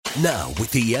Now, with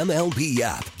the MLB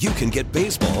app, you can get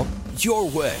baseball your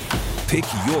way. Pick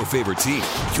your favorite team,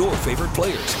 your favorite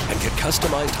players, and get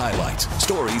customized highlights,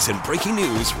 stories, and breaking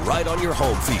news right on your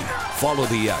home feed. Follow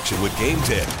the action with Game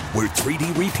 10, where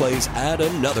 3D replays add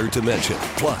another dimension.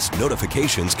 Plus,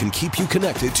 notifications can keep you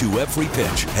connected to every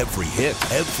pitch, every hit,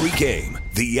 every game.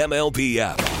 The MLB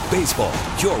app. Baseball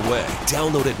your way.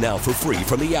 Download it now for free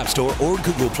from the App Store or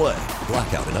Google Play.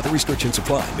 Blackout and other restrictions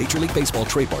apply. Major League Baseball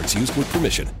trademarks used with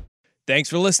permission. Thanks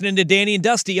for listening to Danny and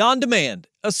Dusty On Demand,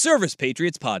 a Service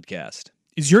Patriots podcast.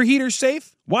 Is your heater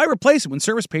safe? Why replace it when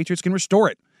Service Patriots can restore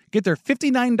it? Get their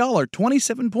 $59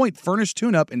 27-point furnace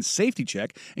tune-up and safety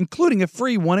check, including a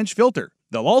free 1-inch filter.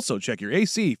 They'll also check your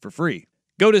AC for free.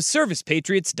 Go to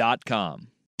ServicePatriots.com.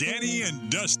 Danny and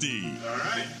Dusty. All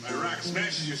right, my rock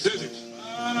smashes your scissors.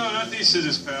 Oh, no, not these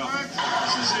scissors, pal.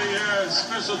 This is a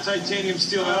special titanium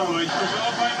steel alloy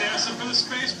developed by NASA for the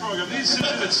space program. These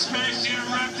scissors that smash your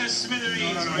rock to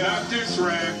smithereens. No, not this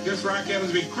rack. This rack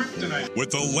happens to be kryptonite.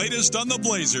 With the latest on the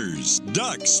Blazers,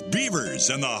 Ducks, Beavers,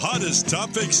 and the hottest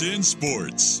topics in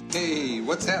sports. Hey,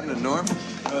 what's happening, Norm?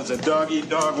 It's a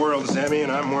dog-eat-dog world, Sammy,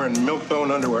 and I'm wearing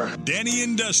milk-bone underwear. Danny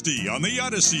and Dusty on the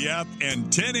Odyssey app and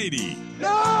 1080.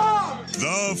 No!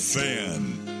 The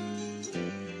Fan.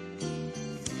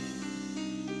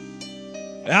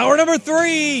 Hour number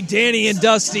 3, Danny and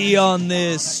Dusty on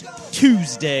this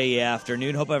Tuesday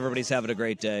afternoon. Hope everybody's having a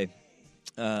great day.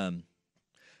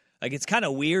 It's kind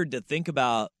of weird to think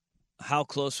about how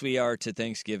close we are to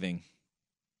Thanksgiving.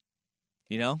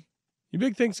 You know? You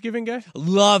big Thanksgiving guy?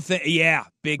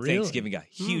 Big Really? Thanksgiving guy.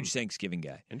 Huge Thanksgiving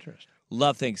guy. Interesting.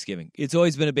 Love Thanksgiving. It's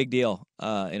always been a big deal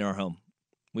in our home.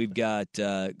 We've got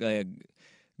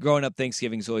growing up,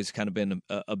 Thanksgiving's always kind of been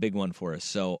a big one for us.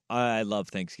 So I love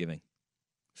Thanksgiving.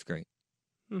 It's great.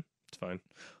 It's fine.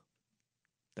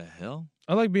 The hell?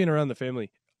 I like being around the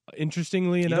family.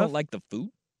 Interestingly enough, You don't like the food?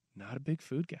 not a big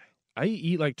food guy. I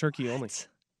eat like turkey only.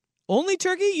 Only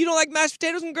turkey? You don't like mashed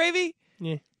potatoes and gravy?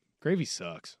 Yeah, gravy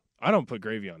sucks. I don't put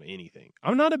gravy on anything.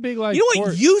 I'm not a big like. You know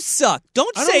what? You suck.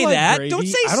 Don't I don't say like that. gravy. Don't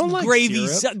say I don't like gravy.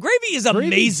 syrup. Gravy is Gravy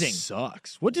amazing.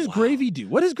 sucks. What does gravy do?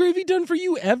 What has gravy done for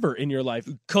you ever in your life?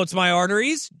 Coats my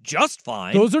arteries just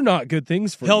fine. Those are not good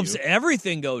things for Helps you.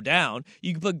 everything go down.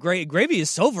 You can put gravy is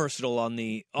so versatile on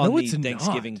the it's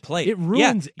Thanksgiving not. plate. It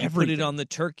ruins You put everything. it on the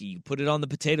turkey. You put it on the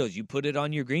potatoes. You put it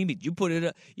on your green beans. You put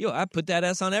it. I put that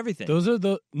S on everything. Those are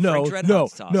the Frank's Red Hot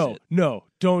sauce it. no.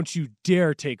 Don't you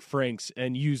dare take Frank's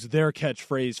and use their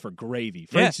catchphrase for gravy.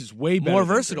 Frank's is way better. More than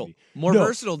versatile. gravy. More No,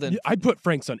 versatile than I put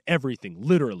Frank's on everything.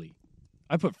 Literally,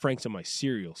 I put Frank's on my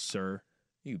cereal, sir.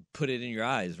 you put it in your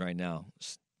eyes right now.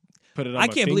 Put it on. I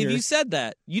my can't believe you fingers. said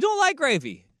that. You don't like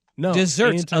gravy. No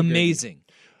Dessert's anti-gravy. amazing.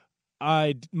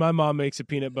 My mom makes a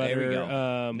peanut butter. There we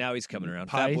go. Now he's coming around.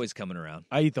 pie. Fat boy's coming around.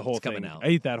 I eat the whole It's thing. coming out. I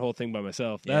eat that whole thing by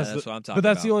myself. Yeah, that's what I'm talking But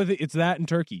that's about. the only thing. It's that and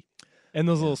turkey, and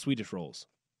those little Swedish rolls.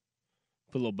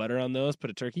 Put a little butter on those. Put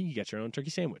a turkey. You got your own turkey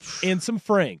sandwich and some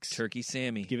Frank's. Turkey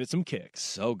Sammy. Give it some kicks.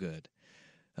 So good.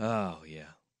 Oh,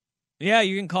 yeah. Yeah,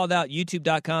 you can call it out.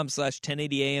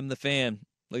 YouTube.com/1080am The Fan.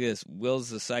 Look at this. Will's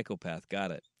the psychopath.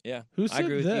 Got it. Yeah. Who I said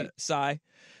agree with that? you.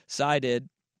 Cy did.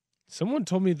 Someone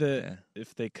told me that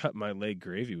if they cut my leg,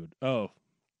 gravy would. Oh,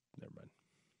 never mind.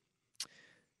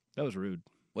 That was rude.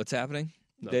 What's happening?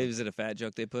 No. Dave, is it a fat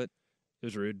joke they put? It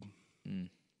was rude. Mm. It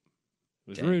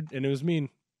was Dang. rude, and it was mean.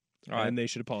 All right. And they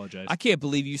should apologize. I can't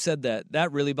believe you said that.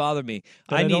 That really bothered me.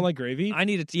 That I don't like gravy. I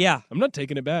need it. Yeah. I'm not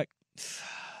taking it back.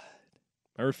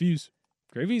 I refuse.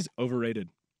 Gravy's overrated.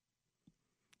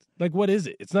 Like, what is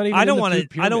it? It's not even. I don't want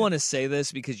to. I don't want to say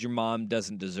this because your mom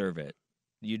doesn't deserve it.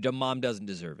 Your mom doesn't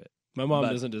deserve it. My mom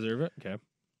but- doesn't deserve it. Okay.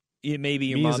 Maybe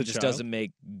your Me as mom a just child? doesn't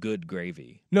make good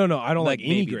gravy. No, I don't like any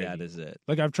maybe gravy. that is it.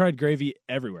 Like, I've tried gravy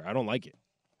everywhere. I don't like it.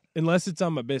 Unless it's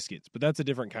on my biscuits, but that's a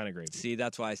different kind of gravy. See,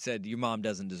 that's why I said your mom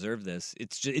doesn't deserve this.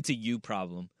 It's a you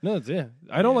problem. No,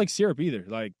 I don't like syrup either.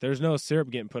 Like, there's no syrup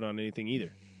getting put on anything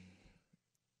either.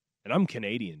 And I'm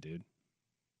Canadian, dude.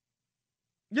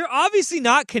 You're obviously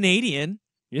not Canadian.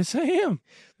 Yes, I am.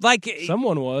 Like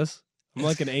Someone was. I'm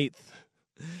like an eighth.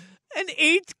 an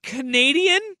 8th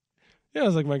Canadian? Yeah, it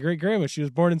was like my great grandma. She was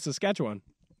born in Saskatchewan.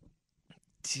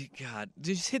 God,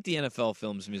 just hit the NFL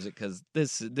Films music because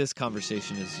this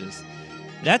conversation is just.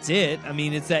 That's it. I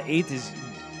mean, it's that 8th is.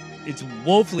 It's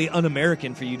woefully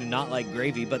un-American for you to not like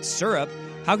gravy, but syrup.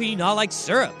 How can you not like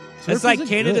syrup? That's like isn't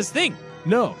Canada's good. thing.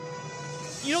 No.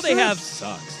 You know they Syrup have.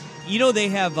 sucks. You know they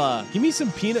have. Give me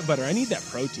some peanut butter. I need that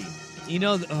protein. You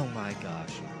know. Oh my gosh.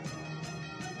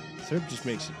 Syrup just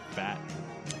makes you fat.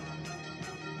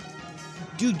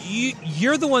 Dude,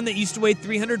 you're the one that used to weigh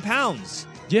 300 pounds.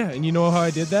 Yeah, and you know how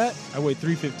I did that? I weighed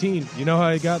 315. You know how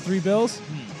I got 3 bills?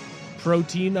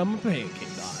 protein, I'm a pancake.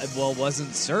 Well, it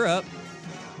wasn't syrup.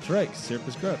 That's right. Syrup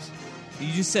is gross.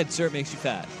 You just said syrup makes you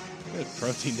fat.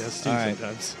 Protein does too All right.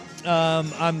 sometimes.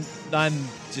 I'm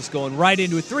just going right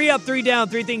into it. 3 up, 3 down.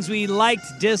 3 things we liked,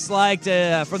 disliked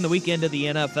from the weekend of the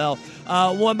NFL.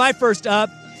 My first up,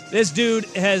 this dude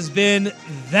has been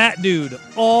that dude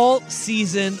all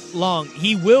season long.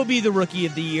 He will be the rookie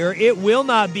of the year. It will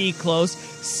not be close.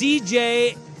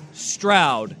 C.J.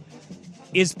 Stroud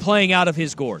is playing out of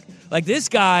his gourd. Like, this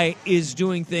guy is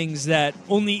doing things that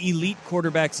only elite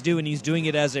quarterbacks do, and he's doing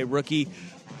it as a rookie.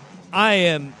 I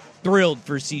am thrilled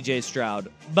for C.J. Stroud,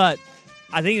 but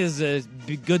I think this is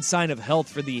a good sign of health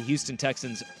for the Houston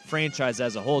Texans franchise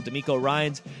as a whole. DeMeco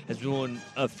Ryans has been doing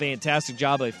a fantastic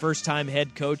job, a first-time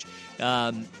head coach.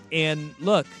 And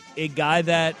look, a guy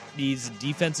that he's a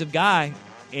defensive guy,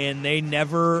 and they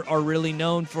never are really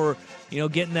known for,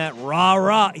 getting that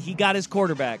rah-rah. He got his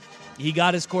quarterback.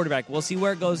 We'll see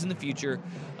where it goes in the future.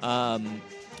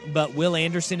 But Will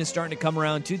Anderson is starting to come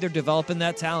around, too. They're developing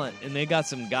that talent, and they got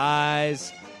some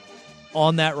guys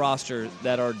on that roster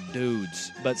that are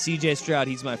dudes. But C.J. Stroud,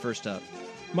 he's my first up.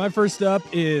 My first up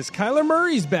is Kyler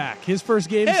Murray's back. His first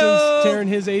game Hey-o! since tearing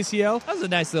his ACL. That was a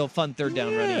nice little fun third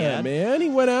down run he Yeah, had. man. He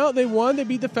went out. They won. They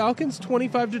beat the Falcons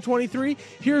 25-23.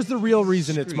 Here's the real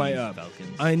reason it's Screw my you, up.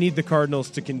 Falcons. I need the Cardinals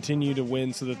to continue to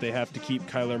win so that they have to keep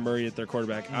Kyler Murray at their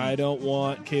quarterback. I don't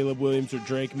want Caleb Williams or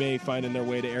Drake May finding their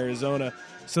way to Arizona.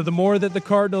 So the more that the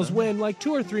Cardinals win, like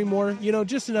 2 or 3 more,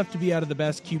 just enough to be out of the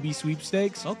best QB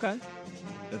sweepstakes. Okay.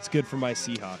 That's good for my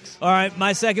Seahawks. All right,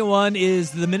 my second one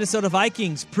is the Minnesota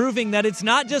Vikings, proving that it's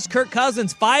not just Kirk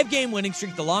Cousins. 5-game winning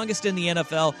streak, the longest in the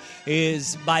NFL,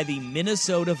 is by the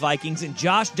Minnesota Vikings. And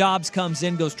Josh Dobbs comes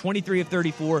in, goes 23 of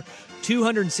 34,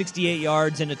 268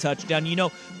 yards and a touchdown.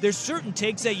 There's certain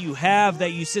takes that you have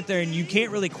that you sit there and you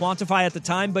can't really quantify at the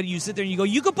time, but you sit there and you go,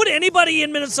 you could put anybody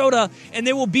in Minnesota and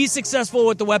they will be successful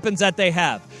with the weapons that they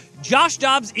have. Josh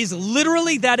Dobbs is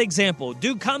literally that example.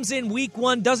 Dude comes in week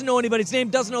 1, doesn't know anybody's name,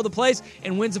 doesn't know the plays,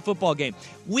 and wins a football game.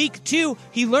 Week 2,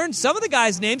 he learns some of the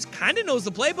guys' names, kind of knows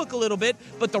the playbook a little bit,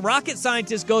 but the rocket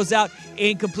scientist goes out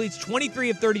and completes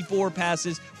 23 of 34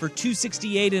 passes for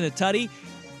 268 and a tutty,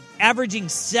 averaging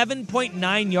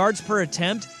 7.9 yards per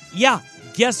attempt. Yeah,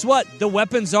 guess what? The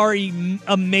weapons are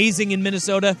amazing in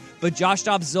Minnesota, but Josh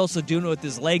Dobbs is also doing it with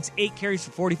his legs. 8 carries for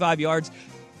 45 yards.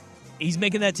 He's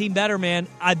making that team better, man.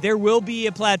 There will be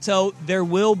a plateau. There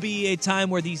will be a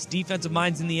time where these defensive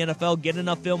minds in the NFL get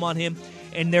enough film on him,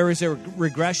 and there is a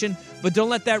regression. But don't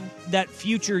let that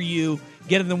future you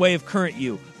get in the way of current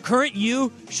you. Current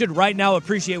you should right now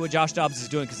appreciate what Josh Dobbs is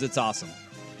doing because it's awesome.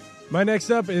 My next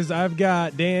up is I've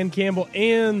got Dan Campbell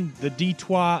and the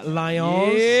Detroit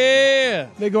Lions. Yeah.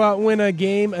 They go out and win a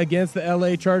game against the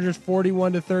LA Chargers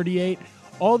 41-38.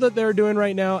 All that they're doing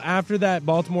right now after that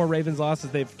Baltimore Ravens loss is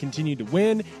they've continued to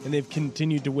win, and they've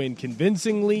continued to win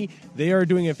convincingly. They are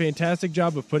doing a fantastic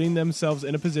job of putting themselves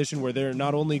in a position where they're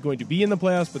not only going to be in the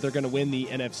playoffs, but they're going to win the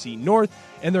NFC North,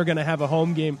 and they're going to have a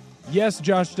home game. Yes,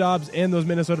 Josh Dobbs and those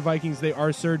Minnesota Vikings, they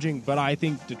are surging, but I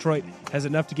think Detroit has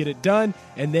enough to get it done,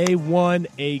 and they won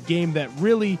a game that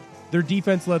really their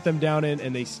defense let them down in,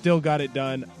 and they still got it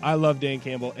done. I love Dan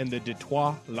Campbell and the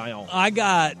Detroit Lions. I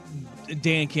got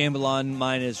Dan Campbell on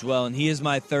mine as well, and he is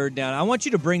my third down. I want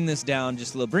you to bring this down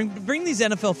just a little. Bring these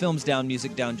NFL films down,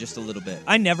 music down just a little bit.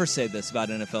 I never say this about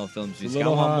NFL films music. I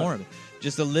want more of it.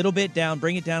 Just a little bit down.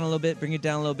 Bring it down a little bit. Bring it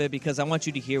down a little bit because I want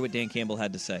you to hear what Dan Campbell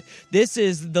had to say. This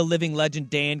is the living legend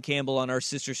Dan Campbell on our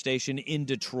sister station in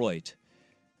Detroit,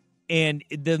 and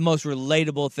the most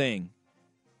relatable thing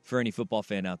for any football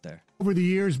fan out there. Over the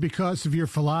years, because of your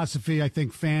philosophy, I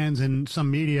think fans and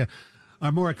some media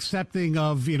are more accepting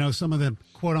of, some of the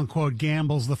quote-unquote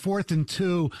gambles. The 4th and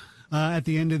 2 at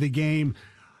the end of the game,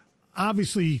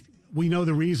 obviously we know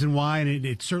the reason why, and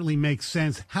it certainly makes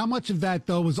sense. How much of that,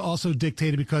 though, was also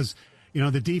dictated because,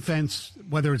 the defense,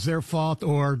 whether it's their fault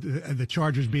or the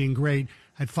Chargers being great,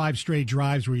 had 5 straight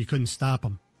drives where you couldn't stop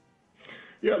them?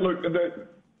 Yeah, look,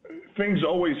 things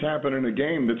always happen in a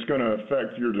game that's going to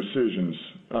affect your decisions.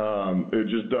 It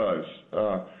just does.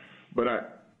 But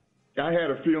I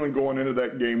had a feeling going into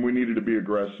that game we needed to be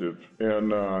aggressive,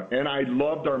 and I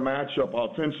loved our matchup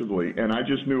offensively, and I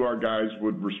just knew our guys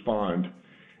would respond,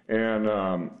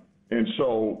 and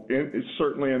so it's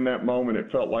certainly in that moment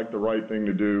it felt like the right thing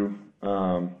to do.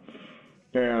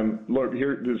 And look,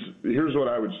 here's what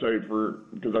I would say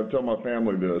because I tell my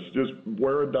family this: just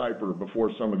wear a diaper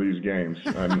before some of these games,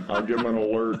 and I'll give them an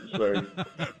alert, say,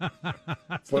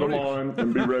 put them on,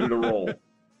 and be ready to roll.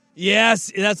 Yes,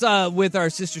 that's with our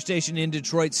sister station in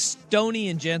Detroit, Stoney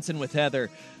and Jensen with Heather.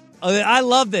 I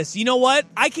love this. You know what?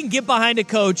 I can get behind a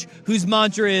coach whose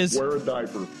mantra is Wear a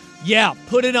diaper. Yeah,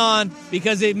 put it on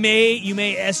because you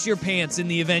may ess your pants in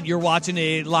the event you're watching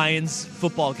a Lions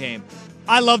football game.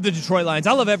 I love the Detroit Lions.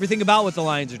 I love everything about what the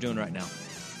Lions are doing right now.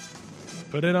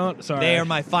 Put it on. Sorry. They are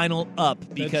my final up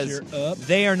because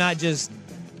they are not just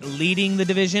leading the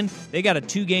division. They got a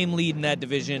 2-game lead in that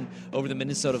division over the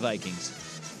Minnesota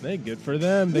Vikings. Hey, good for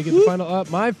them. They get the final up.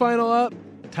 My final up,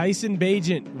 Tyson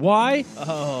Bagent. Why?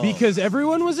 Because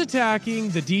everyone was attacking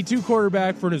the D2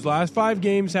 quarterback for his last 5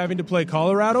 games, having to play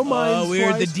Colorado Mines.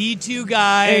 Weird. The D2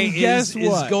 guy and guess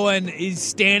what? is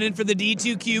standing for the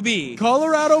D2 QB.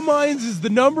 Colorado Mines is the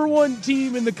 #1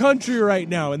 team in the country right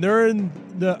now, and they're in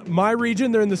my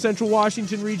region. They're in the Central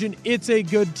Washington region. It's a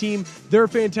good team. They're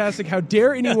fantastic. How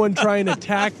dare anyone try and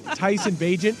attack Tyson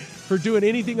Bagent for doing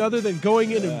anything other than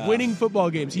going in and winning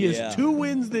football games? He has 2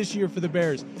 wins this year for the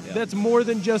Bears. Yeah. That's more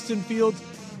than Justin Fields.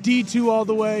 D2 all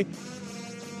the way.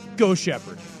 Go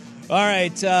Shepherd. All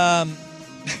right.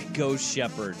 Go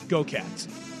Shepherd. Go Cats.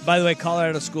 By the way,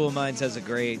 Colorado School of Mines has a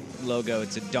great logo.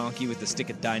 It's a donkey with a stick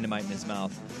of dynamite in his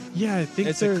mouth. Yeah, I think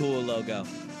it's a cool logo.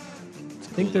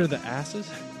 I think they're the asses?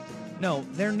 No,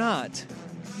 they're not.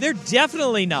 They're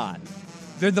definitely not.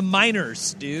 They're the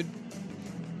miners, dude.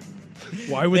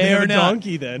 Why would they have a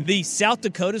donkey then? The South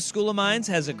Dakota School of Mines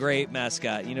has a great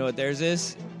mascot. You know what theirs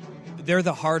is? They're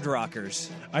the Hard Rockers.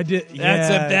 I did.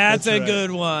 That's a right.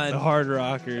 good one. The Hard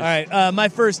Rockers. All right, my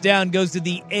first down goes to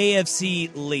the AFC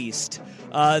least.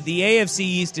 The AFC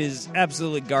East is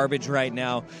absolutely garbage right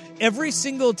now. Every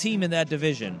single team in that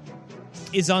division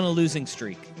is on a losing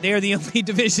streak. They are the only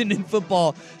division in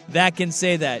football that can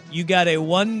say that. You got a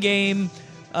 1-game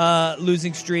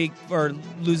losing streak or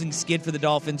losing skid for the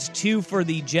Dolphins, 2 for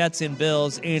the Jets and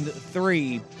Bills, and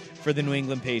 3 for the New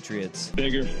England Patriots.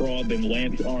 Bigger fraud than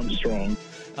Lance Armstrong.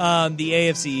 The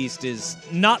AFC East is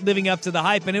not living up to the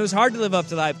hype, and it was hard to live up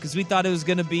to the hype because we thought it was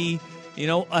going to be,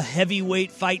 a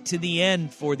heavyweight fight to the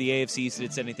end for the AFC East, and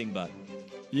it's anything but.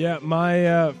 Yeah,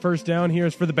 my first down here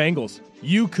is for the Bengals.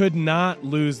 You could not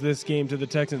lose this game to the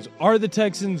Texans. Are the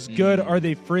Texans good? Are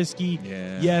they frisky?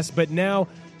 Yeah. Yes, but now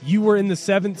you were in the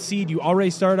 7th seed. You already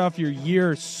started off your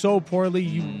year so poorly.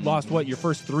 You lost, your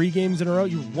first 3 games in a row?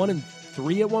 You were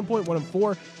 1-3 at one point,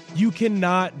 1-4. You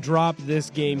cannot drop this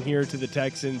game here to the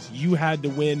Texans. You had to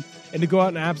win. And to go out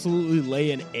and absolutely lay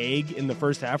an egg in the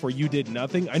first half where you did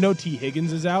nothing. I know T.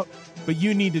 Higgins is out, but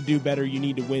you need to do better. You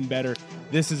need to win better.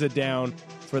 This is a down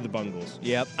for the Bengals.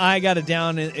 Yep. I got it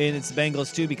down, and it's the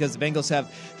Bengals, too, because the Bengals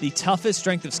have the toughest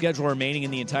strength of schedule remaining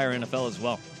in the entire NFL as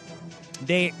well.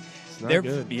 They're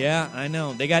good. Yeah, I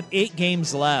know. They got 8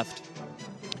 games left.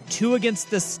 2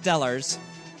 against the Steelers.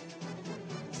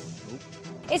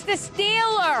 It's the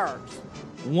Steelers.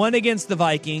 1 against the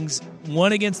Vikings.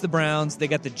 1 against the Browns. They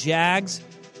got the Jags,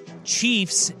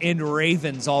 Chiefs, and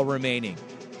Ravens all remaining.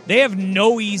 They have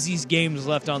no easy games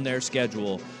left on their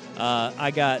schedule. I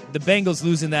got the Bengals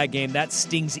losing that game. That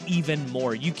stings even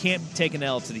more. You can't take an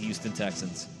L to the Houston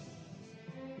Texans.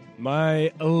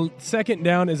 My second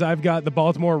down is I've got the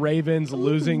Baltimore Ravens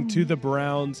losing to the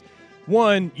Browns.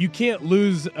 One, you can't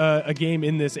lose a game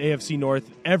in this AFC North.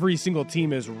 Every single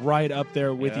team is right up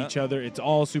there with each other. It's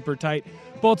all super tight.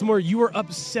 Baltimore, you were up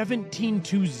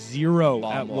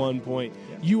 17-0 at one point.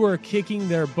 Yeah. You were kicking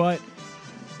their butt.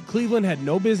 Cleveland had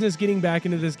no business getting back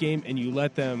into this game, and you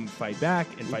let them fight back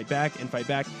and fight back and fight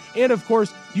back. And, of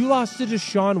course, you lost to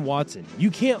Deshaun Watson.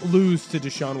 You can't lose to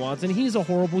Deshaun Watson. He's a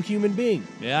horrible human being.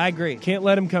 Yeah, I agree. Can't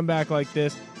let him come back like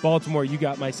this. Baltimore, you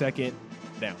got my second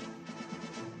down.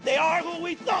 They are who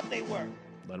we thought they were.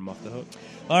 Let him off the hook.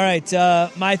 All right,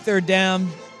 my third down.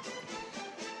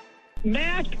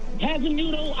 Mac has a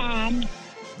noodle arm.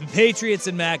 The Patriots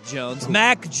and Mac Jones.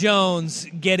 Mac Jones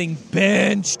getting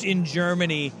benched in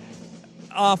Germany.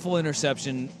 Awful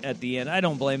interception at the end. I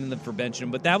don't blame them for benching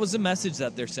him, but that was the message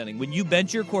that they're sending. When you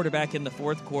bench your quarterback in the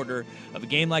fourth quarter of a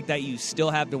game like that, you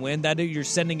still have to win. That you're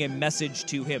sending a message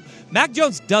to him. Mac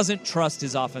Jones doesn't trust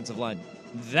his offensive line.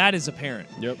 That is apparent.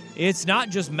 Yep. It's not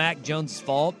just Mac Jones'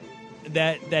 fault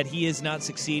that he is not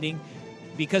succeeding,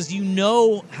 because you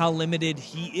know how limited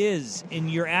he is, and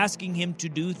you're asking him to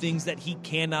do things that he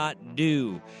cannot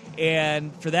do.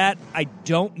 And for that, I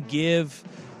don't give,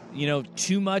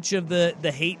 too much of the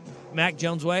hate Mac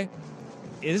Jones way.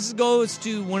 This goes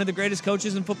to one of the greatest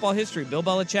coaches in football history, Bill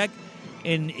Belichick,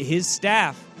 and his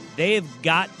staff. They have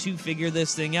got to figure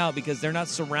this thing out because they're not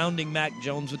surrounding Mac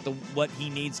Jones with what he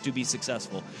needs to be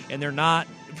successful. And they're not,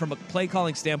 from a play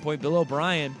calling standpoint, Bill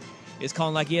O'Brien is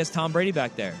calling like he has Tom Brady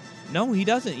back there. No, he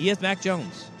doesn't. He has Mac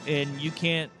Jones, and you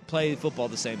can't play football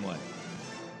the same way.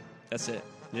 That's it.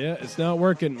 Yeah, it's not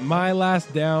working. My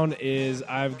last down is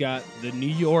I've got the New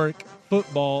York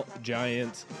Football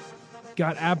Giants.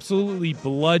 Got absolutely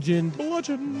bludgeoned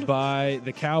by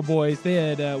the Cowboys. They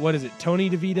had, Tony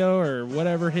DeVito or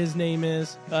whatever his name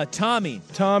is? Tommy.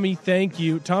 Tommy, thank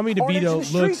you. Tommy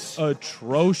DeVito looks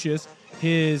atrocious.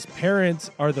 His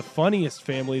parents are the funniest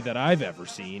family that I've ever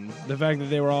seen. The fact that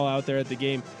they were all out there at the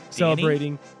game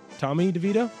celebrating. Tommy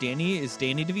DeVito? Is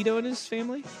Danny DeVito in his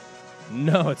family?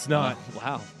 No, it's not. Oh,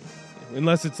 wow.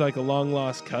 Unless it's like a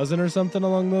long-lost cousin or something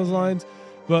along those lines.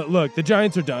 But look, the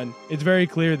Giants are done. It's very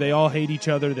clear they all hate each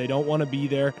other. They don't want to be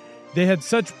there. They had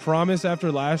such promise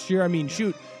after last year. I mean,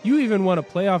 shoot, you even won a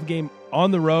playoff game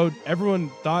on the road. Everyone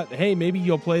thought, hey, maybe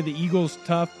you'll play the Eagles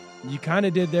tough. You kind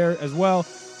of did there as well.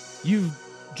 You've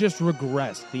just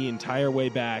regressed the entire way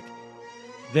back.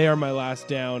 They are my last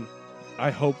down.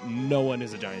 I hope no one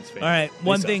is a Giants fan. All right,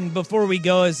 one thing before we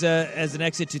go as an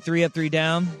exit to 3 Up, 3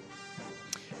 Down.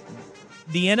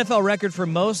 The NFL record for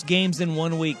most games in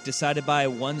 1 week decided by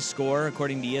one score,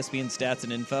 according to ESPN Stats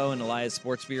and Info and Elias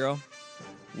Sports Bureau,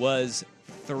 was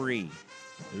 3.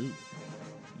 Ooh.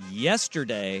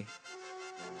 Yesterday,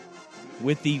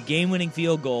 with the game-winning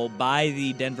field goal by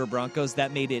the Denver Broncos,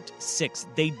 that made it 6.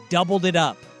 They doubled it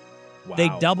up. Wow. They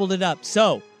doubled it up.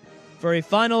 So, for a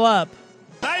final up...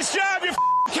 Nice job, you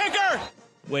kicker!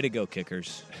 Way to go,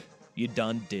 kickers. You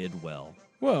done did well.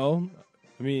 Well,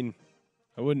 I mean...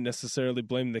 I wouldn't necessarily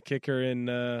blame the kicker in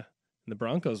the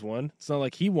Broncos one. It's not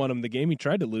like he won him the game. He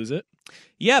tried to lose it.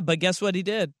 Yeah, but guess what he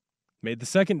did? Made the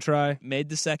second try. Made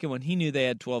the second one. He knew they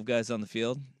had 12 guys on the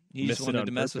field. He Missed just wanted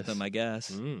to mess with them, I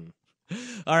guess.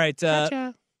 All right.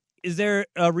 Gotcha. Is there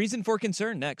a reason for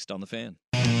concern next on The Fan?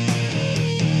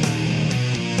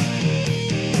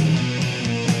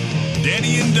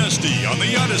 Danny and Dusty on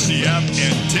the Odyssey app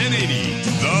and 1080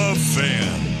 The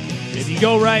Fan. If you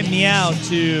go right meow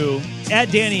to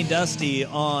 @Danny and Dusty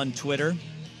on Twitter,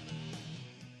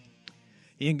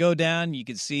 you can go down. You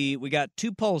can see we got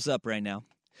 2 polls up right now.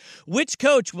 Which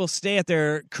coach will stay at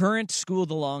their current school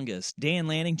the longest? Dan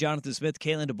Lanning, Jonathan Smith,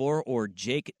 Kalen DeBoer, or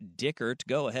Jake Dickert?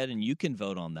 Go ahead and you can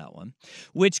vote on that one.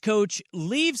 Which coach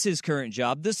leaves his current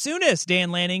job the soonest?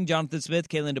 Dan Lanning, Jonathan Smith,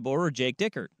 Kalen DeBoer, or Jake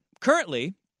Dickert?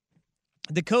 Currently,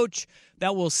 the coach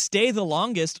that will stay the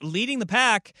longest, leading the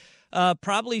pack,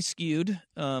 probably skewed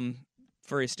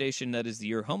for a station that is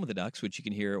your home of the Ducks, which you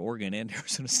can hear Oregon and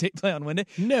Arizona State play on Monday.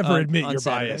 Never admit your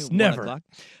Saturday, bias. 1 Never. o'clock.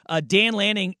 Dan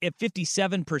Lanning at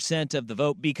 57% of the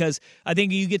vote, because I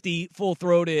think you get the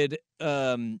full-throated,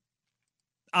 I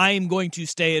am going to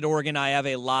stay at Oregon. I have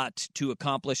a lot to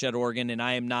accomplish at Oregon, and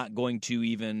I am not going to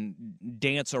even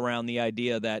dance around the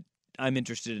idea that I'm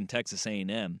interested in Texas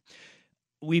A&M.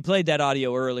 We played that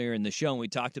audio earlier in the show, and we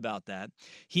talked about that.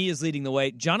 He is leading the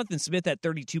way. Jonathan Smith at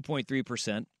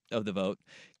 32.3% of the vote.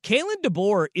 Kalen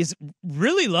DeBoer is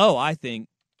really low, I think.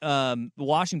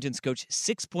 Washington's coach,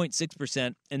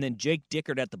 6.6%, and then Jake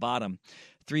Dickert at the bottom,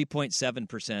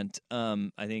 3.7%.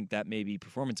 I think that may be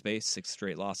performance-based, 6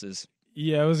 straight losses.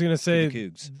 Yeah, I was going to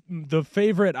say the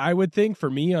favorite I would think for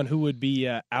me on who would be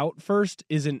out first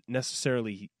isn't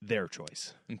necessarily their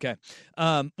choice. Okay.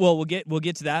 Well, we'll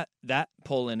get to that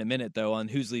poll in a minute, though, on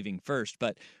who's leaving first.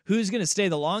 But who's going to stay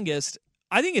the longest?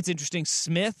 I think it's interesting,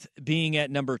 Smith being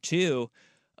at number 2,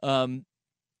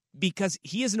 because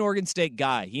he is an Oregon State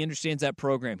guy. He understands that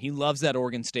program. He loves that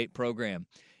Oregon State program.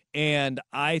 And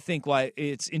I think why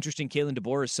it's interesting Kalen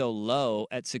DeBoer is so low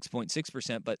at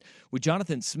 6.6%. But with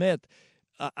Jonathan Smith,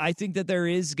 I think that there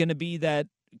is going to be that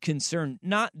concern,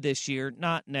 not this year,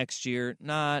 not next year,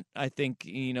 not, I think,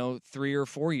 3 or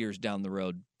 4 years down the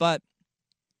road. But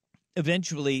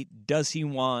eventually, does he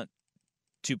want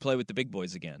to play with the big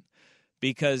boys again?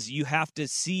 Because you have to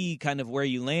see kind of where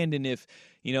you land. And if,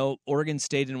 Oregon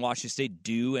State and Washington State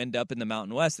do end up in the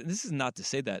Mountain West, and this is not to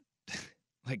say that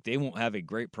like they won't have a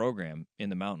great program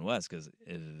in the Mountain West, because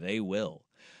they will.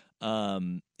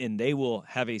 And they will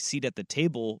have a seat at the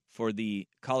table for the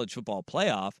college football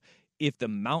playoff if the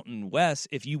Mountain West,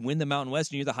 if you win the Mountain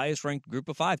West and you're the highest ranked group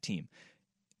of 5 team.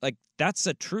 Like, that's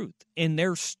the truth. And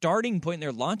their starting point,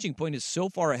 their launching point is so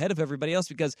far ahead of everybody else,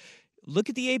 because look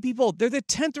at the AP poll. They're the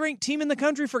 10th ranked team in the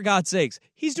country, for God's sakes.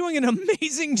 He's doing an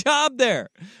amazing job there,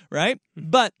 right?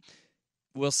 But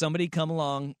will somebody come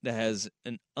along that has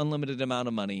an unlimited amount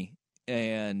of money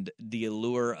and the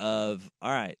allure of,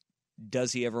 all right,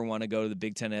 does he ever want to go to the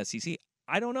Big Ten SEC?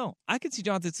 I don't know. I could see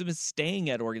Jonathan Smith staying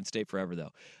at Oregon State forever,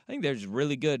 though. I think there's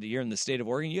really good here in the state of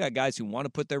Oregon. You got guys who want to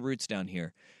put their roots down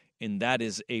here, and that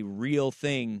is a real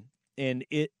thing. And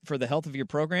for the health of your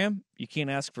program, you can't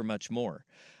ask for much more.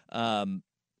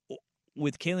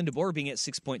 With Kalen DeBoer being at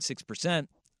 6.6%,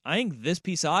 I think this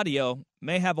piece of audio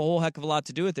may have a whole heck of a lot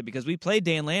to do with it because we played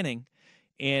Dan Lanning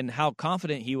and how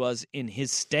confident he was in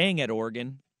his staying at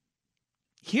Oregon.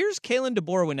 Here's Kalen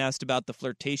DeBoer when asked about the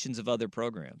flirtations of other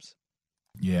programs.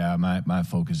 Yeah, my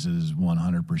focus is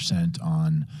 100%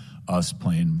 on us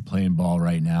playing ball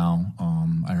right now.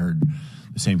 I heard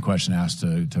the same question asked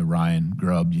to Ryan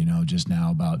Grubb, just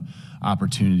now about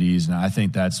opportunities, and I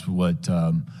think that's what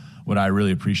I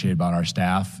really appreciate about our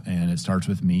staff, and it starts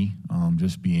with me,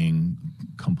 just being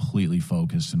completely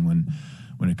focused. And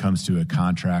when it comes to a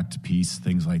contract piece,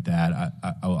 things like that,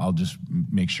 I'll just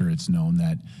make sure it's known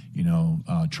that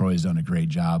Troy has done a great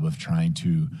job of trying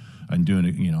to and doing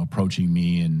it, approaching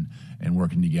me and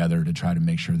working together to try to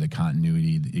make sure that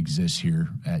continuity exists here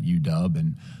at UW,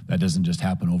 and that doesn't just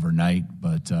happen overnight.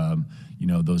 But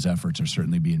those efforts are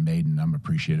certainly being made, and I'm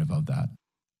appreciative of that.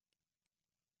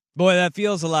 Boy, that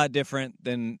feels a lot different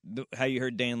than how you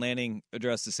heard Dan Lanning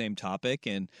address the same topic.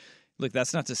 And look,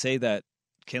 that's not to say that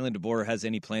Kalen DeBoer has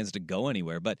any plans to go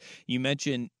anywhere, but you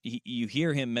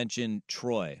hear him mention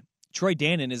Troy. Troy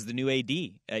Dannon is the new AD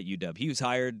at UW. He was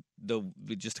hired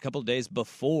just a couple of days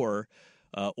before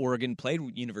Oregon played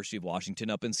University of Washington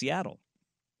up in Seattle.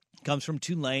 Comes from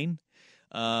Tulane,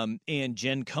 and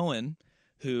Jen Cohen,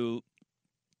 who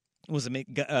was the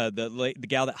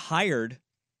gal that hired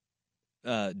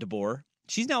DeBoer,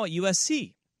 she's now at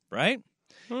USC, right?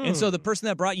 And so the person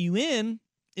that brought you in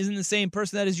isn't the same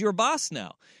person that is your boss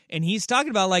now. And he's talking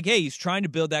about hey, he's trying to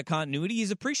build that continuity.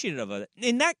 He's appreciative of it.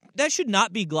 And that should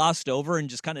not be glossed over and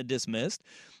just kind of dismissed.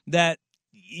 That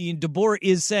DeBoer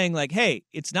is saying hey,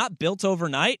 it's not built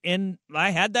overnight. And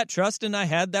I had that trust and I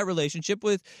had that relationship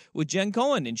with Jen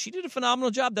Cohen, and she did a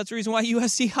phenomenal job. That's the reason why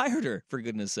USC hired her, for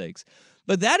goodness sakes.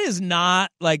 But that is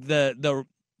not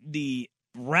the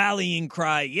rallying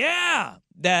cry,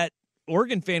 that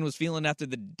Oregon fan was feeling after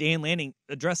the Dan Lanning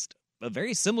addressed a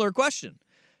very similar question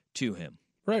to him.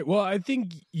 Right. Well, I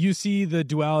think you see the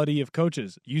duality of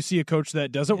coaches. You see a coach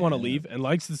that doesn't want to leave and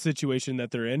likes the situation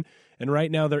that they're in. And right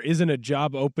now there isn't a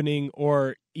job opening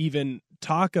or even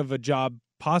talk of a job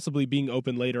possibly being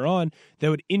open later on that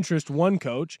would interest one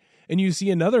coach. And you see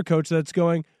another coach that's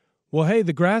going, well, hey,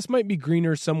 the grass might be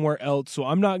greener somewhere else, so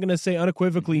I'm not going to say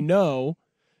unequivocally no,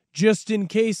 just in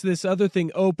case this other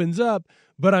thing opens up,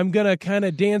 but I'm going to kind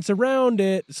of dance around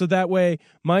it so that way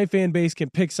my fan base can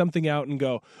pick something out and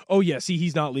go, oh, yeah, see,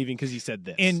 he's not leaving because he said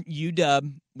this. And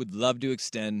UW would love to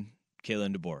extend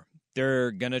Kalen DeBoer.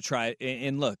 They're going to try.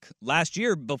 And look, last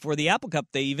year before the Apple Cup,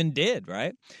 they even did,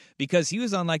 right? Because he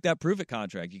was on that prove-it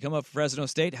contract. You come up for Fresno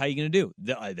State, how are you going to do?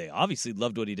 They obviously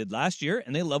loved what he did last year,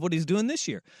 and they love what he's doing this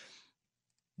year.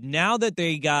 Now that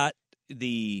they got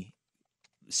the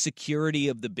security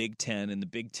of the Big Ten and the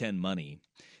Big Ten money,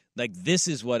 this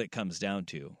is what it comes down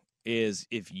to, is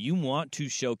if you want to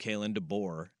show Kalen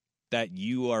DeBoer that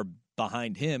you are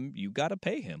behind him, you got to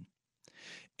pay him.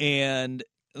 And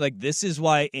this is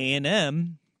why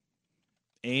A&M's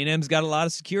got a lot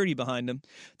of security behind them.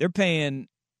 They're paying,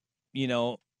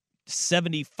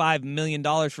 $75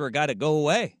 million for a guy to go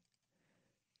away.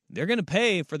 They're going to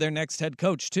pay for their next head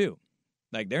coach too.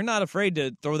 They're not afraid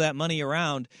to throw that money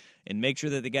around and make sure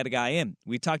that they get a guy in.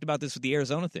 We talked about this with the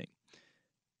Arizona thing.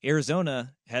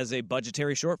 Arizona has a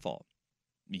budgetary shortfall.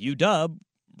 UW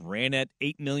ran at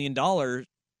 $8 million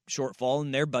shortfall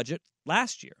in their budget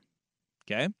last year.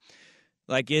 Okay?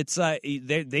 It's they're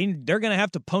going to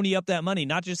have to pony up that money,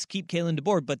 not just to keep Kalen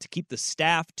DeBoer, but to keep the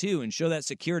staff too and show that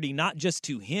security not just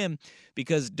to him,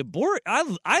 because DeBoer,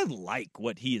 I like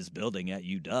what he is building at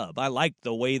UW. I like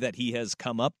the way that he has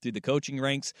come up through the coaching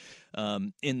ranks,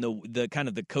 in the kind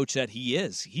of the coach that he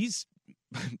is. He's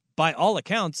by all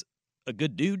accounts a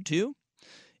good dude too,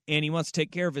 and he wants to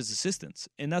take care of his assistants.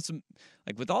 And that's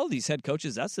with all of these head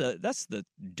coaches, that's the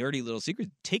dirty little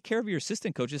secret. Take care of your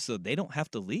assistant coaches so they don't have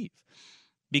to leave.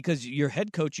 Because your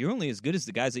head coach, you're only as good as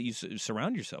the guys that you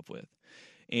surround yourself with.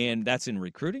 And that's in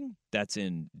recruiting, that's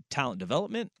in talent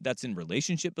development, that's in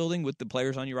relationship building with the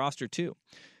players on your roster too.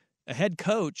 A head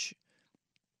coach,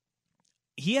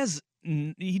 he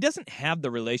doesn't have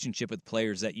the relationship with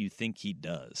players that you think he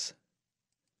does.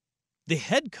 The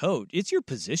head coach, it's your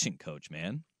position coach,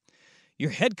 man. Your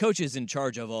head coach is in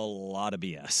charge of a lot of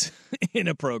BS in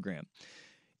a program.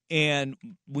 And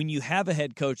when you have a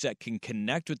head coach that can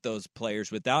connect with those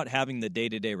players without having the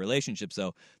day-to-day relationships,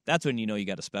 though, that's when you know you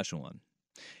got a special one.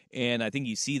 And I think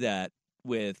you see that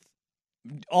with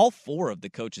all four of the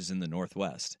coaches in the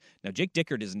Northwest. Now, Jake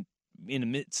Dickert is in the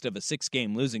midst of a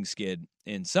 6-game losing skid,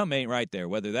 and something ain't right there,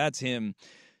 whether that's him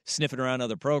sniffing around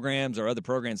other programs or other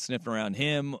programs sniffing around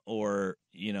him, or,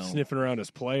 sniffing around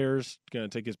his players, going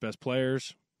to take his best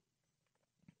players.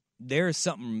 there's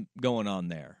something going on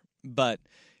there.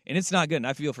 And it's not good. And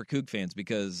I feel for Coug fans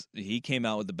because he came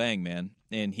out with a bang, man,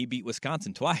 and he beat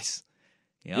Wisconsin twice.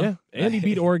 Yeah, and he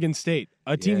beat Oregon State,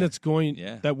 a team that's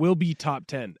that will be top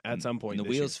 10 at some point. And the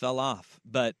wheels fell off.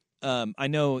 But I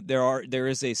know there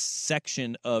is a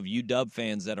section of UW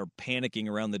fans that are panicking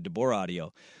around the DeBoer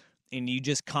audio, and you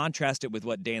just contrast it with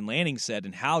what Dan Lanning said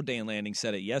and how Dan Lanning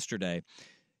said it yesterday.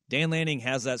 Dan Lanning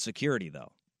has that security,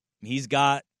 though. He's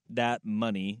got that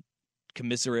money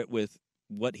commensurate with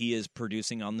what he is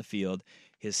producing on the field.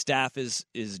 His staff is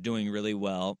doing really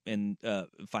well and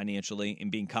financially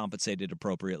and being compensated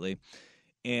appropriately.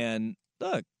 And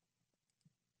look,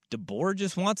 DeBoer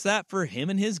just wants that for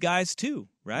him and his guys too,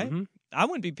 right? Mm-hmm. I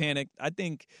wouldn't be panicked. I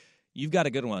think you've got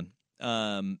a good one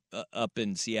up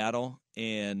in Seattle,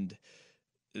 and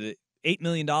 $8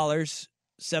 million, $7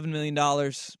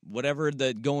 million, whatever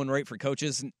the going rate for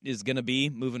coaches is going to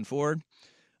be moving forward.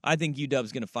 I think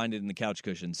UW's going to find it in the couch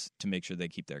cushions to make sure they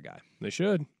keep their guy. They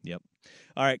should. Yep.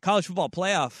 All right, college football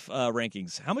playoff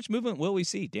rankings. How much movement will we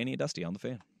see? Danny and Dusty on the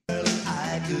Fan.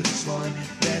 I could have sworn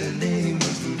that her name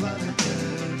was Veronica.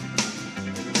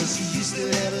 She used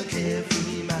to have a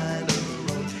carefree mind of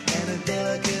her own and a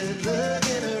delicate look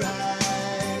in her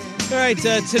eyes. All right,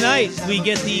 tonight we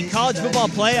get the college football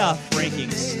playoff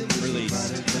rankings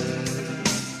released.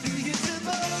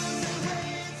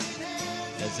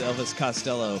 Elvis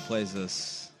Costello plays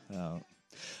us out.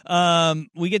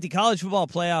 We get the college football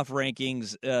playoff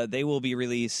rankings. They will be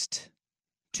released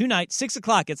tonight, 6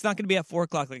 o'clock. It's not going to be at 4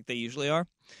 o'clock like they usually are.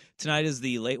 Tonight is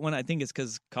the late one. I think it's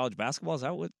because college basketball.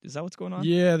 Is that what's going on?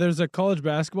 Yeah, there's a college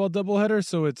basketball doubleheader,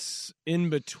 so it's in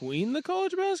between the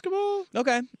college basketball.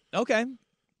 Okay.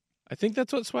 I think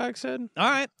that's what Swag said. All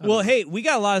right. Well, hey, we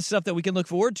got a lot of stuff that we can look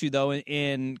forward to, though,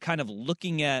 in kind of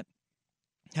looking at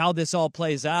how this all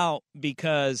plays out,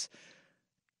 because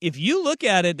if you look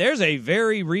at it, there's a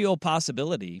very real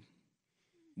possibility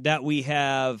that we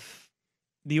have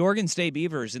the Oregon State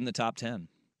Beavers in the top 10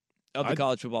 of the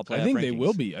college football playoff rankings. I think they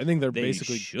will be. I think they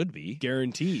basically should be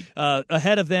guaranteed.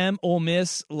 Ahead of them, Ole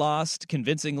Miss lost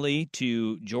convincingly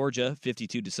to Georgia,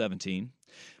 52-17.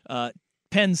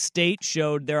 Penn State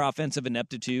showed their offensive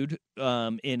ineptitude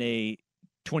in a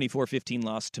 24-15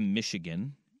 loss to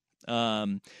Michigan.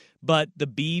 But the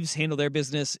Beavs handle their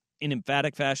business in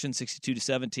emphatic fashion,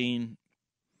 62-17.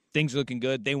 Things are looking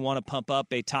good. They want to pump up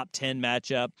a top 10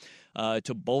 matchup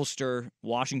to bolster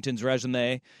Washington's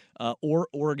resume or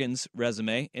Oregon's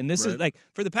resume. And this is like,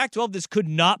 for the Pac-12, this could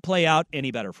not play out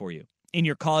any better for you in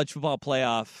your college football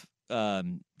playoff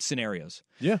scenarios.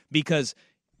 Yeah. Because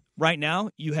right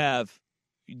now you have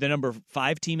the number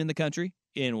 5 team in the country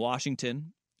in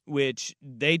Washington, which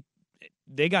they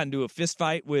got into a fist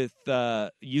fight with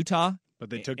Utah. But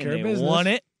they took care of business.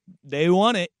 They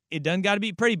won it. It doesn't got to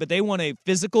be pretty, but they won a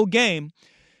physical game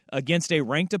against a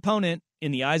ranked opponent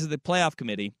in the eyes of the playoff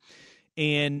committee.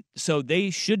 And so they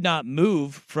should not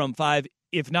move from 5,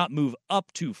 if not move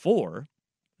up to 4,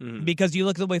 because you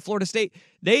look at the way Florida State,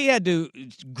 they had to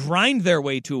grind their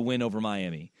way to a win over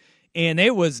Miami. And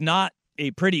it was not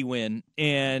a pretty win.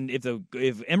 And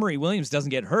if Emory Williams doesn't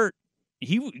get hurt,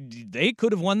 they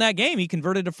could have won that game. He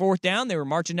converted a 4th down. They were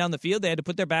marching down the field. They had to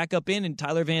put their backup in, and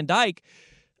Tyler Van Dyke.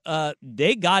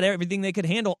 They got everything they could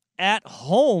handle at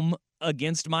home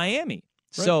against Miami.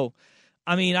 Right. So,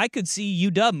 I mean, I could see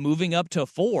UW moving up to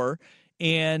 4,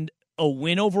 and a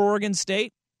win over Oregon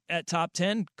State at top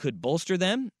 10 could bolster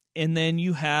them. And then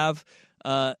you have,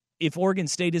 if Oregon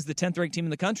State is the 10th ranked team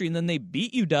in the country, and then they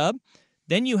beat UW,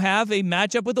 then you have a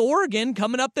matchup with Oregon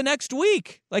coming up the next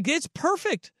week. Like, it's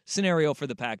perfect scenario for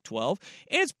the Pac-12.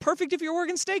 And it's perfect if you're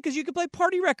Oregon State, because you could play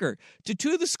party wrecker to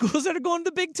 2 of the schools that are going to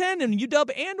the Big Ten, and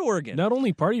UW and Oregon. Not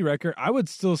only party wrecker, I would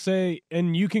still say,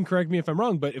 and you can correct me if I'm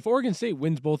wrong, but if Oregon State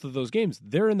wins both of those games,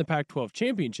 they're in the Pac-12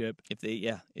 championship.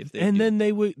 Then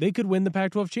they could win the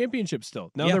Pac-12 championship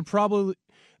still. Now they're probably,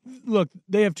 look,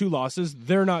 they have 2 losses.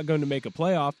 They're not going to make a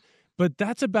playoff. But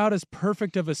that's about as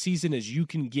perfect of a season as you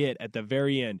can get at the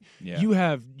very end. Yeah. You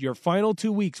have your final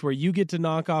 2 weeks where you get to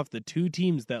knock off the 2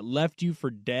 teams that left you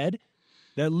for dead,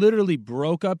 that literally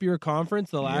broke up your conference,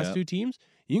 the last 2 teams.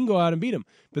 You can go out and beat them.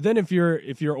 But then if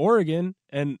you're Oregon,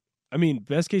 and I mean,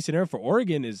 best case scenario for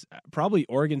Oregon is probably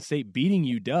Oregon State beating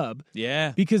UW.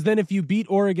 Yeah. Because then if you beat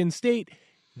Oregon State,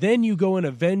 then you go and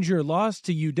avenge your loss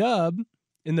to UW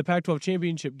in the Pac-12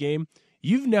 championship game.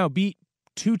 You've now beat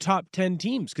 2 top 10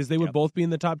 teams, because they would both be in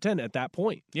the top 10 at that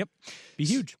point. Yep. Be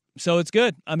huge. So it's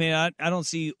good. I mean, I don't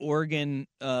see Oregon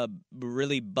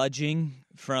really budging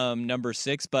from number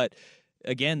 6, but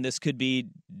again, this could be,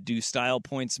 do style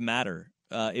points matter?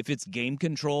 If it's game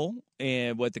control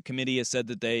and what the committee has said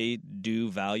that they do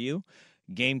value,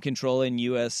 game control in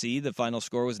USC. The final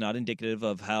score was not indicative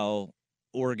of how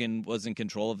Oregon was in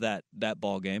control of that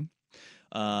ball game.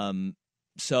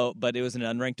 But it was an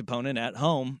unranked opponent at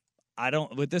home.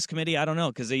 With this committee, I don't know,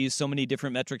 because they use so many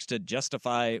different metrics to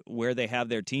justify where they have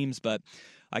their teams, but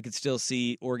I could still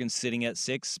see Oregon sitting at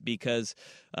 6 because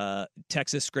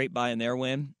Texas scraped by in their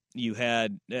win. You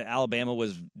had Alabama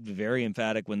was very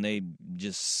emphatic when they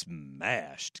just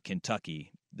smashed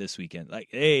Kentucky this weekend. Like,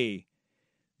 hey,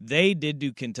 they did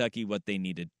do Kentucky what they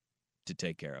needed to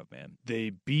take care of, man.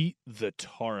 They beat the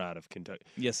tar out of Kentucky.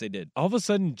 Yes, they did. All of a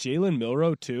sudden, Jalen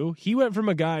Milroe, too, he went from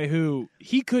a guy who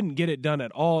he couldn't get it done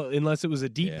at all unless it was a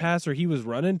deep pass or he was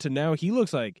running to now he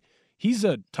looks like he's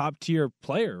a top-tier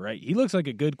player, right? He looks like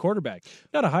a good quarterback.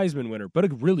 Not a Heisman winner, but a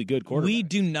really good quarterback. We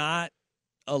do not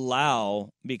allow,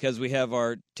 because we have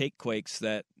our take quakes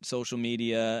that social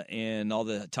media and all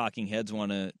the talking heads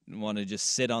want to just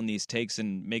sit on these takes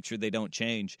and make sure they don't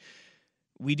change.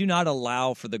 We do not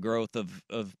allow for the growth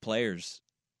of players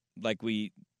like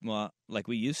we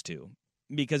used to.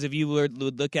 Because if you would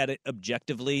look at it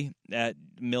objectively at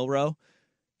Milroe,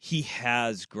 he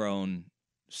has grown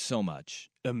so much.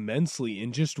 Immensely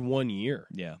in just 1 year.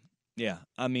 Yeah. Yeah.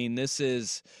 I mean,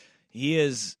 he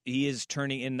is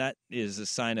turning, and that is a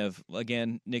sign of,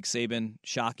 again, Nick Saban,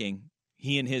 shocking.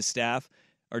 He and his staff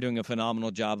are doing a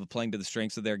phenomenal job of playing to the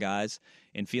strengths of their guys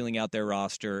and feeling out their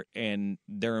roster, and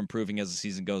they're improving as the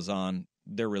season goes on.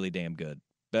 They're really damn good.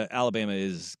 But Alabama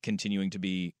is continuing to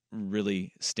be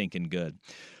really stinking good.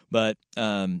 But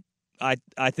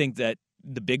I think that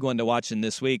the big one to watch in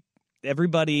this week,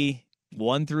 everybody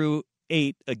 1 through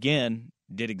 8, again,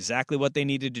 did exactly what they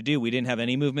needed to do. We didn't have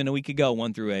any movement a week ago,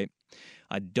 1 through 8.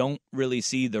 I don't really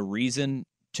see the reason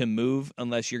to move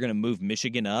unless you're going to move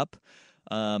Michigan up.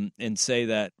 And say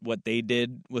that what they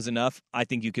did was enough. I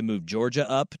think you can move Georgia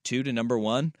up, too, to number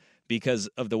 1 because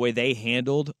of the way they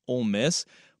handled Ole Miss.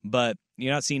 But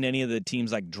you're not seeing any of the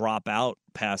teams like drop out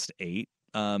past 8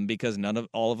 because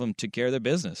all of them took care of their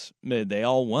business. They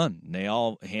all won. They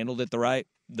all handled it the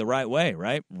right way,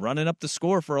 right? Running up the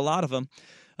score for a lot of them.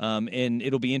 And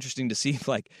it'll be interesting to see if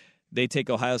they take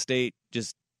Ohio State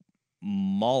just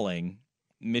mauling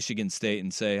Michigan State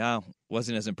and say,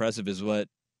 wasn't as impressive as what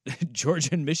Georgia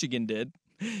and Michigan did.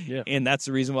 Yeah. And that's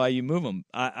the reason why you move them.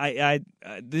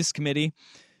 This committee,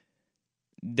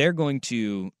 they're going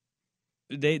to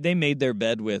they made their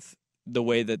bed with the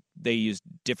way that they use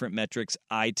different metrics,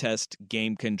 eye test,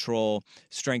 game control,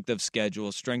 strength of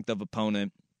schedule, strength of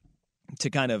opponent, to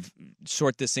kind of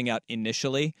sort this thing out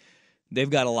initially. They've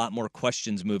got a lot more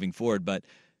questions moving forward, but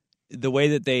the way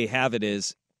that they have it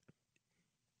is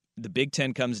the Big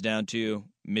Ten comes down to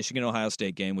Michigan-Ohio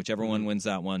State game, whichever one wins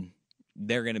that one,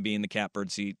 they're going to be in the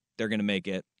catbird seat. They're going to make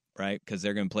it, right? Because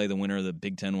they're going to play the winner of the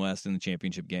Big Ten West in the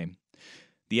championship game.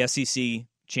 The SEC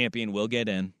champion will get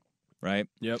in, right?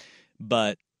 Yep.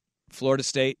 But Florida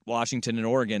State, Washington, and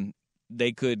Oregon,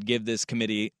 they could give this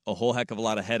committee a whole heck of a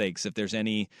lot of headaches if there's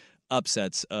any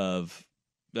upsets of,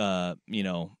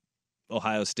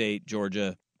 Ohio State,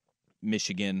 Georgia,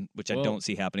 Michigan, which I don't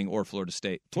see happening, or Florida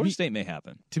State. Florida State may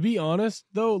happen. To be honest,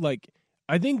 though,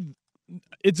 I think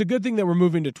it's a good thing that we're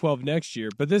moving to 12 next year,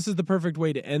 but this is the perfect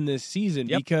way to end this season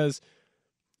because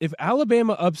if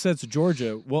Alabama upsets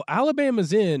Georgia, well,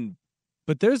 Alabama's in,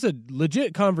 but there's a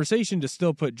legit conversation to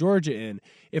still put Georgia in.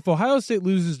 If Ohio State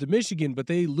loses to Michigan, but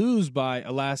they lose by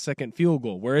a last-second field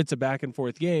goal where it's a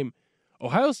back-and-forth game,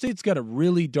 Ohio State's got a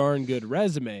really darn good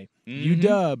resume. Mm-hmm.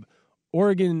 UW,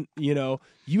 Oregon,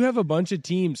 you have a bunch of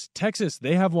teams. Texas,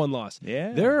 they have one loss.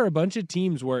 Yeah. There are a bunch of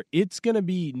teams where it's going to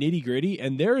be nitty-gritty,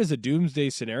 and there is a doomsday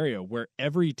scenario where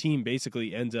every team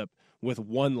basically ends up with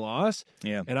one loss.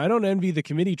 Yeah. And I don't envy the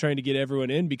committee trying to get everyone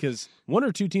in because 1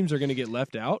 or 2 teams are going to get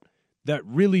left out that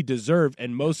really deserve,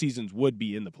 and most seasons would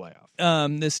be in the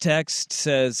playoff. This text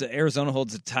says Arizona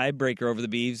holds a tiebreaker over the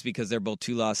Beavs because they're both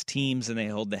 2-loss teams, and they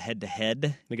hold the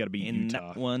head-to-head. They got to beat in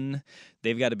Utah. That one.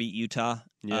 They've got to beat Utah.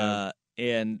 Yeah.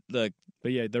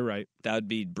 But yeah, they're right. That would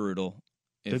be brutal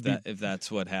if that's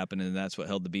what happened, and that's what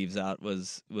held the Beavs out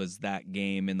was that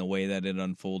game and the way that it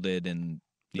unfolded, and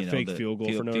the fake field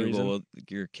goal for no reason.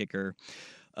 Your kicker.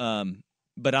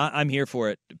 But I'm here for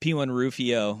it. P1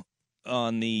 Rufio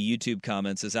on the YouTube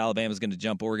comments says Alabama's going to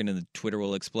jump Oregon and the Twitter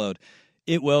will explode.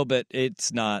 It will, but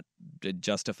it's not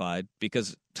justified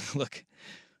because, look,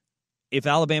 if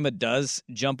Alabama does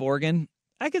jump Oregon,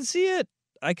 I could see it.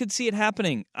 I could see it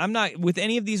happening. I'm not with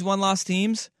any of these one-loss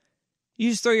teams.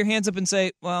 You just throw your hands up and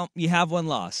say, well, you have one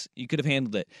loss. You could have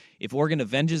handled it. If Oregon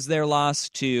avenges their loss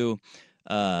to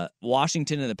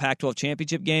Washington in the Pac-12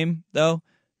 championship game, though,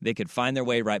 they could find their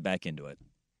way right back into it.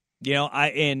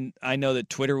 I know that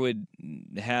Twitter would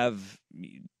have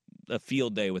a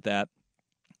field day with that.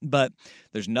 But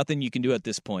there's nothing you can do at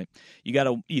this point. You got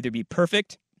to either be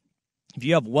perfect. If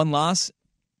you have one loss,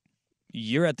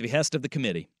 you're at the behest of the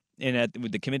committee. And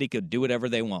the committee could do whatever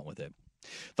they want with it.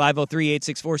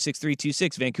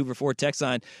 503-864-6326, Vancouver Ford text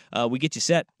line. We get you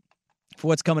set for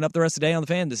what's coming up the rest of the day on The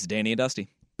Fan. This is Danny and Dusty.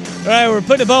 All right, we're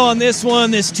putting a bow on this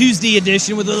one, this Tuesday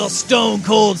edition, with a little Stone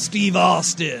Cold Steve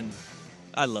Austin.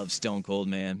 I love Stone Cold,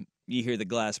 man. You hear the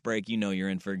glass break, you know you're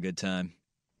in for a good time.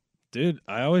 Dude,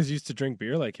 I always used to drink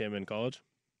beer like him in college.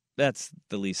 That's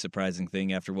the least surprising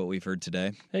thing after what we've heard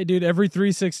today. Hey, dude, every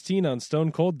 3/16 on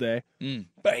Stone Cold Day,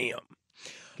 bam,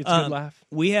 gets a good laugh.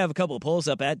 We have a couple of polls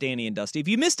up at Danny and Dusty. If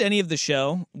you missed any of the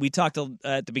show, we talked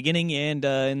at the beginning and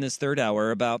in this third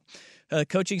hour about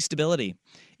coaching stability.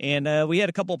 And we had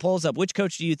a couple of polls up. Which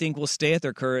coach do you think will stay at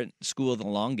their current school the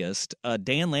longest?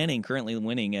 Dan Lanning currently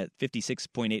winning at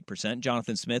 56.8%.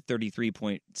 Jonathan Smith,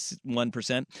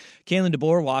 33.1%. Kalen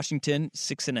DeBoer, Washington,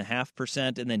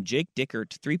 6.5%. And then Jake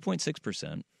Dickert,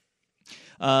 3.6%.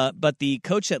 But the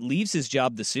coach that leaves his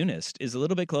job the soonest is a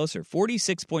little bit closer.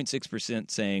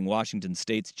 46.6% saying Washington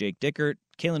State's Jake Dickert.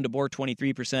 Kalen DeBoer,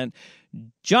 23%.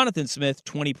 Jonathan Smith,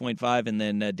 20.5%. And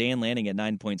then Dan Lanning at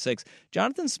 9.6%.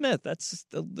 Jonathan Smith, that's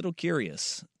a little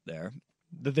curious there.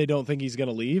 That they don't think he's going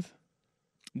to leave?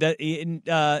 No,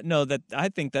 that I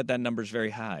think that number's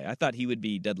very high. I thought he would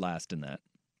be dead last in that.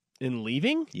 In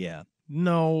leaving? Yeah.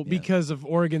 No, because of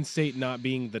Oregon State not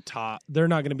being the top. They're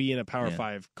not going to be in a Power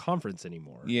 5 conference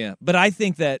anymore. Yeah, but I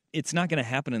think that it's not going to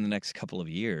happen in the next couple of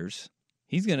years.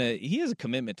 He has a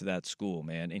commitment to that school,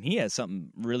 man, and he has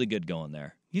something really good going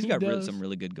there. He's got some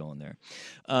really good going there.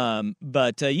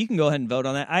 But you can go ahead and vote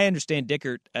on that. I understand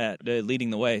Dickert at leading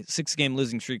the way. 6-game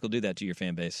losing streak will do that to your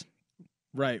fan base.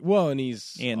 Right. Well, and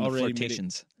he's already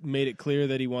made it clear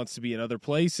that he wants to be in other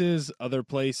places. A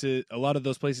lot of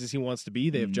those places he wants to be,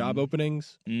 they have job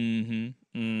openings.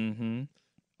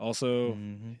 Also,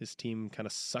 his team kind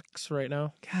of sucks right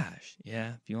now. Gosh,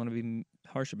 yeah. If you want to be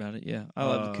harsh about it, yeah. I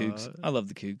love the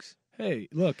Cougs. Hey,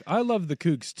 look, I love the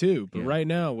Cougs too, but right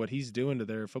now, what he's doing to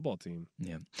their football team.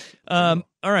 Yeah. All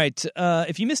right.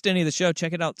 If you missed any of the show,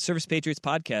 check it out. Service Patriots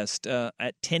Podcast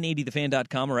at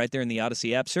 1080thefan.com or right there in the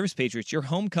Odyssey app. Service Patriots, your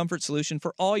home comfort solution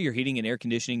for all your heating and air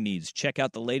conditioning needs. Check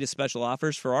out the latest special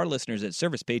offers for our listeners at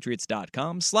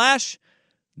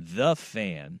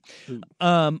servicepatriots.com/thefan.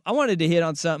 I wanted to hit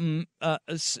on something.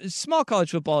 Small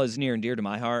college football is near and dear to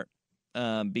my heart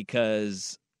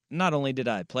because not only did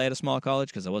I play at a small college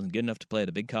because I wasn't good enough to play at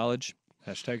a big college.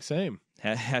 #same.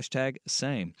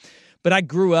 #same. But I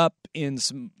grew up in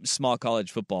small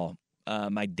college football.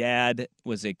 My dad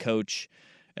was a coach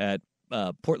at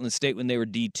Portland State when they were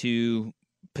D2,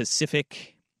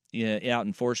 Pacific out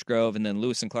in Forest Grove, and then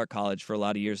Lewis and Clark College for a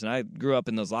lot of years. And I grew up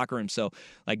in those locker rooms. So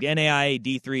like NAIA,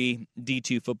 D3,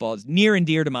 D2 football is near and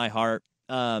dear to my heart.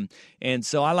 And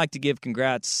so I like to give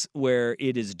congrats where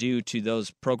it is due to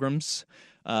those programs.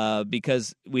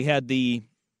 Because we had the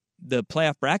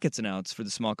playoff brackets announced for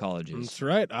the small colleges. That's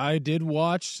right. I did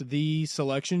watch the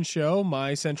selection show.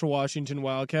 My Central Washington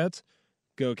Wildcats,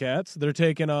 go Cats. They're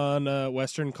taking on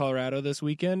Western Colorado this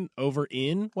weekend over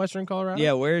in Western Colorado.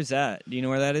 Yeah, where is that? Do you know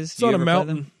where that is? It's on a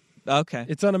mountain. Okay.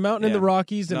 It's on a mountain in the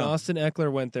Rockies, and Austin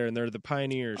Eckler went there, and they're the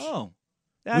Pioneers. Oh.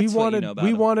 That's what you know about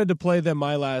we them. wanted to play them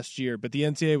my last year, but the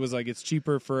NCAA was like, it's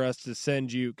cheaper for us to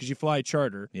send you, because you fly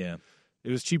charter. Yeah. It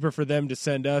was cheaper for them to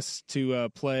send us to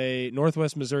play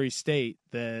Northwest Missouri State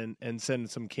and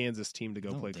send some Kansas team to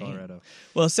go play Colorado.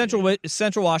 Well, Central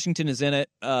Washington is in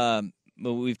it.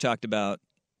 We've talked about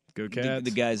Go Cats. The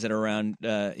guys that are around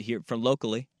here from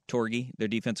locally. Torgy, their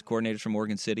defensive coordinators from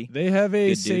Oregon City. They have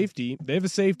a safety. They have a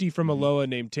safety from Aloha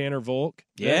named Tanner Volk.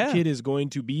 Yeah. That kid is going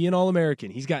to be an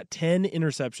All-American. He's got 10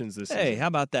 interceptions this season. Hey, how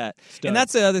about that? Stud. And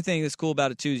that's the other thing that's cool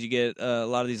about it, too, is you get a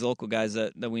lot of these local guys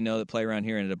that we know that play around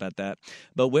here ended up at that.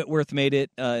 But Whitworth made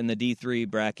it in the D3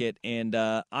 bracket, and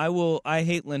I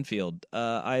hate Linfield.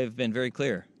 I've been very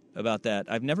clear about that.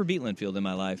 I've never beat Linfield in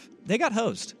my life. They got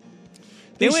hosed.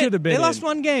 They should have been. They lost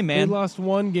one game, man. They lost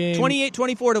one game.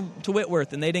 28-24 to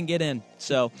Whitworth, and they didn't get in.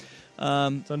 So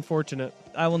it's unfortunate.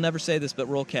 I will never say this, but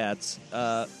roll Cats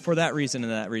for that reason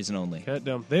and that reason only. Cat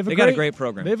dumb. They got a great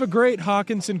program. They have a great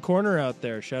Hawkinson corner out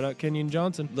there. Shout out Kenyon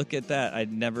Johnson. Look at that. I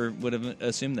never would have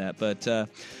assumed that. But all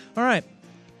right,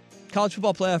 college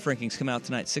football playoff rankings come out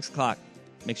tonight, 6 o'clock.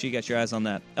 Make sure you got your eyes on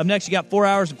that. Up next, you got 4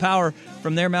 hours of power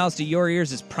from their mouths to your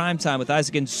ears. It's prime time with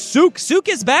Isaac and Souk. Souk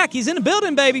is back. He's in the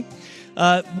building, baby.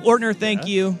 Ortner, thank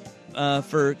you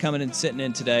for coming and sitting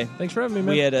in today. Thanks for having me,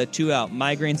 man. We had 2 out,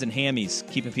 migraines and hammies,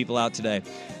 keeping people out today.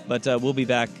 But we'll be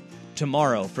back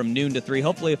tomorrow from noon to 3,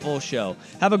 hopefully a full show.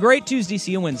 Have a great Tuesday.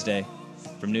 See you Wednesday.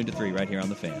 from noon to 3 right here on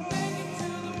The Fan.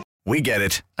 We get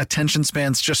it. Attention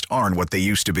spans just aren't what they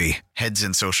used to be. Heads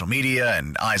in social media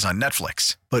and eyes on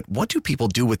Netflix. But what do people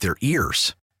do with their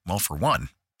ears? Well, for one,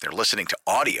 they're listening to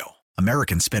audio.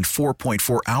 Americans spend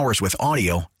 4.4 hours with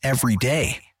audio every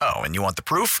day. Oh, and you want the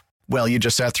proof? Well, you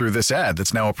just sat through this ad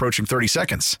that's now approaching 30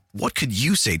 seconds. What could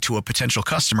you say to a potential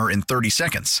customer in 30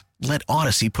 seconds? Let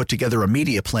Odyssey put together a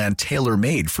media plan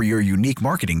tailor-made for your unique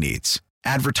marketing needs.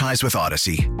 Advertise with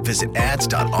Odyssey. Visit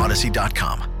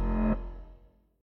ads.odyssey.com.